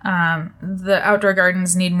 The outdoor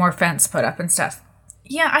gardens need more fence put up and stuff.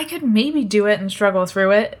 Yeah, I could maybe do it and struggle through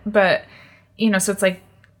it, but so it's like,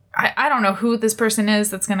 I don't know who this person is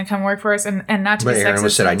that's going to come work for us, and not to be sexist. But Aaron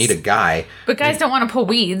said, I need a guy. But guys don't want to pull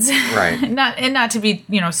weeds. Right. not to be,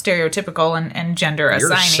 stereotypical and gender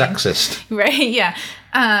You're assigning. Sexist. Right, yeah.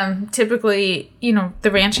 Typically,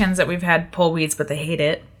 the ranch hands that we've had pull weeds, but they hate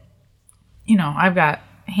it. I've got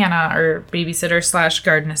Hannah, our babysitter /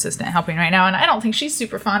 garden assistant, helping right now, and I don't think she's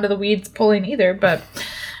super fond of the weeds pulling either, but...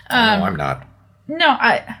 no, I'm not. No,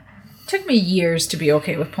 it took me years to be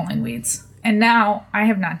okay with pulling weeds. And now I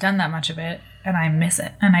have not done that much of it, and I miss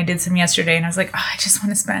it. And I did some yesterday, and I was like, I just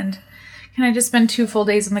want to can I just spend 2 full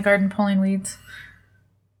days in the garden pulling weeds?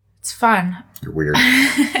 It's fun. You're weird.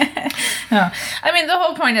 No. I mean, the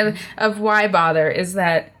whole point of why bother is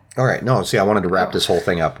that... All right. No, see, I wanted to wrap this whole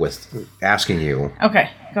thing up with asking you... Okay,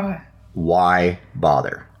 go ahead. Why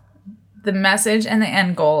bother? the message and the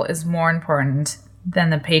end goal is more important than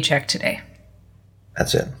the paycheck today.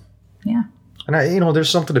 That's it. Yeah. And there's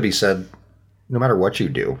something to be said, no matter what you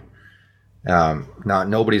do.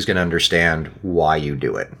 Nobody's going to understand why you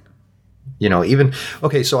do it.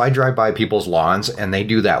 So I drive by people's lawns and they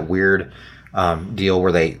do that weird deal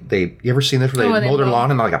where you ever seen this where they mow their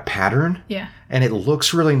lawn in like a pattern? Yeah. And it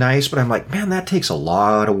looks really nice, but I'm like, man, that takes a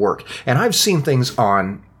lot of work. And I've seen things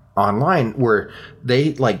online where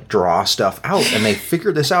they like draw stuff out and they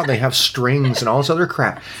figure this out and they have strings and all this other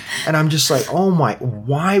crap. And I'm just like, oh my,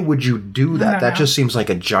 why would you do that? That just seems like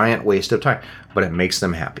a giant waste of time, but it makes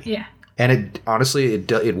them happy. Yeah. And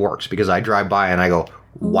it works because I drive by and I go,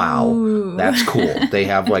 wow, Ooh. That's cool. They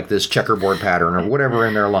have like this checkerboard pattern or whatever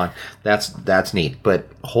in their lawn. That's neat. But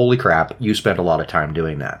holy crap, you spent a lot of time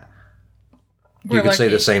doing that. You could say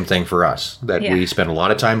the same thing for us, that we spend a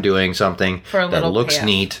lot of time doing something that looks payoff.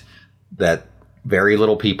 Neat, that very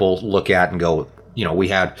little people look at and go, we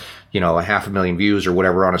had, 500,000 views or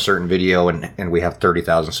whatever on a certain video and we have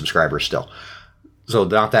 30,000 subscribers still. So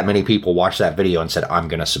not that many people watched that video and said, I'm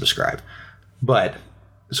going to subscribe. But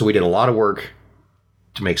so we did a lot of work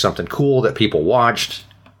to make something cool that people watched,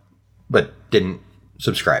 but didn't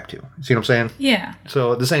subscribe to. See what I'm saying? Yeah.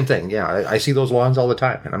 So the same thing. Yeah. I see those lawns all the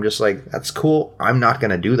time and I'm just like, that's cool. I'm not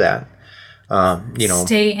going to do that.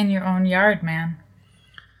 Stay in your own yard, man.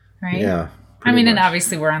 Right? Yeah. I mean, and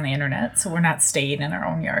obviously we're on the internet, so we're not staying in our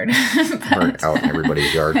own yard. We're out in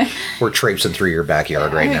everybody's yard. We're traipsing through your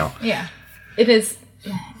backyard right now. Yeah. It is.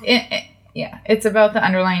 It's about the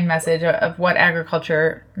underlying message of what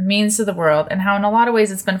agriculture means to the world and how in a lot of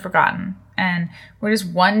ways it's been forgotten. And we're just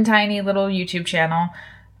one tiny little YouTube channel.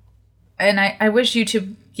 And I wish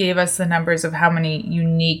YouTube gave us the numbers of how many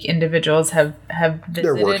unique individuals have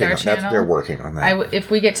visited our channel. They're working on that. If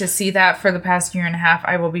we get to see that for the past year and a half,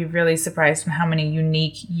 I will be really surprised from how many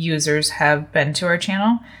unique users have been to our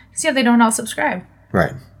channel. Because, they don't all subscribe.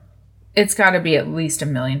 Right. It's got to be at least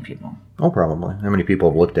 1 million people. Oh, probably. How many people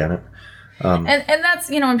have looked at it? And that's,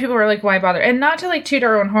 when people are like, why bother? And not to like toot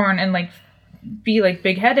our own horn and like be like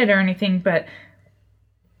big-headed or anything, but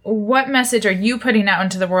what message are you putting out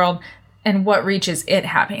into the world and what reaches it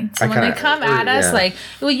having? So when they come at us like,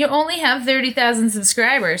 well, you only have 30,000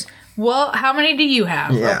 subscribers. Well, how many do you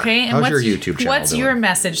have? Yeah. Okay. And how's your YouTube channel What's your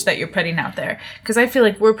message that you're putting out there? Because I feel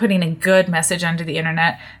like we're putting a good message onto the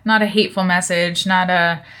internet, not a hateful message, not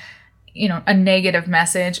a negative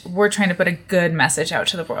message. We're trying to put a good message out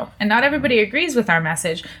to the world. And not everybody agrees with our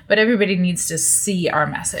message, but everybody needs to see our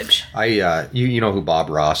message. You know who Bob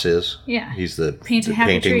Ross is? Yeah. He's the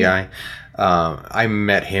painting guy. I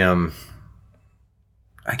met him,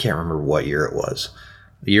 I can't remember what year it was.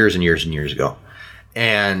 Years and years and years ago.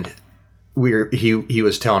 And he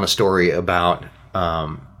was telling a story about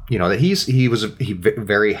that he was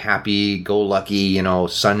very happy, go lucky,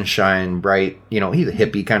 sunshine, bright, he's a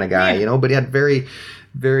hippie kind of guy, but he had very,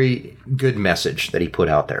 very good message that he put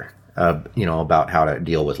out there, about how to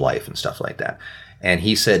deal with life and stuff like that. And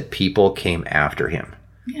he said people came after him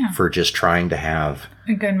for just trying to have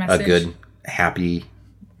a good message, a good, happy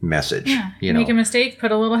message. Yeah. Make a mistake,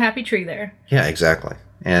 put a little happy tree there. Yeah, exactly.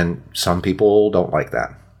 And some people don't like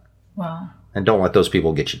that. Well. And don't let those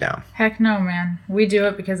people get you down. Heck no, man. We do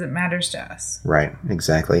it because it matters to us. Right,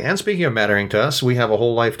 exactly. And speaking of mattering to us, we have a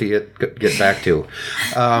whole life to get back to.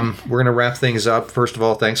 We're going to wrap things up. First of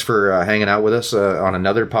all, thanks for hanging out with us on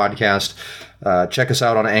another podcast. Check us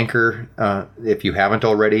out on Anchor. If you haven't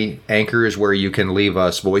already, Anchor is where you can leave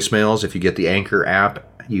us voicemails. If you get the Anchor app,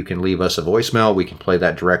 you can leave us a voicemail. We can play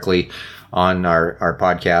that directly on our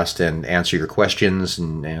podcast and answer your questions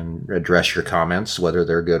and address your comments, whether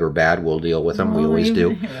they're good or bad. We'll deal with them. We always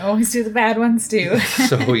do. We always do the bad ones too.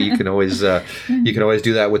 So you can always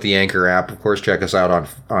do that with the Anchor app. Of course, check us out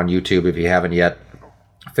on YouTube if you haven't yet.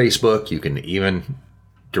 Facebook. You can even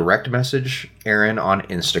direct message Erin on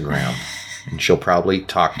Instagram. And she'll probably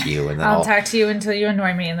talk to you, and then I'll talk to you until you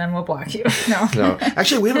annoy me, and then we'll block you. No,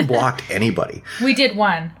 actually, we haven't blocked anybody. We did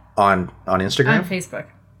one on Instagram, on Facebook.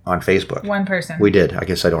 On Facebook, one person. We did. I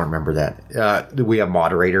guess I don't remember that. We have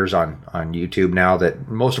moderators on YouTube now. That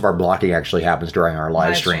most of our blocking actually happens during our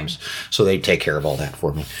live streams, so they take care of all that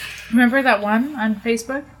for me. Remember that one on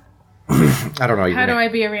Facebook? I don't know. How do I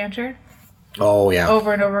be a rancher? Oh yeah.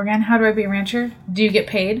 Over and over again. How do I be a rancher? Do you get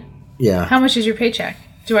paid? Yeah. How much is your paycheck?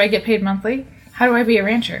 Do I get paid monthly? How do I be a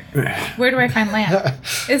rancher? Where do I find land?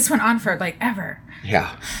 This went on for like ever.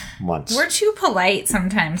 Yeah, months. We're too polite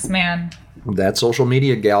sometimes, man. That social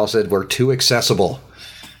media gal said we're too accessible.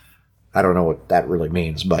 I don't know what that really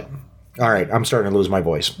means, but all right, I'm starting to lose my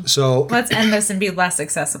voice. So let's end this and be less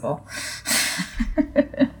accessible.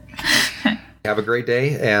 Have a great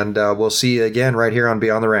day, and we'll see you again right here on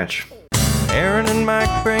Beyond the Ranch. Aaron and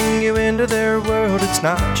Mike bring you into their world. It's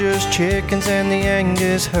not just chickens and the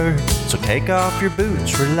Angus herd. So take off your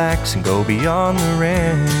boots, relax, and go beyond the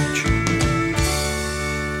ranch.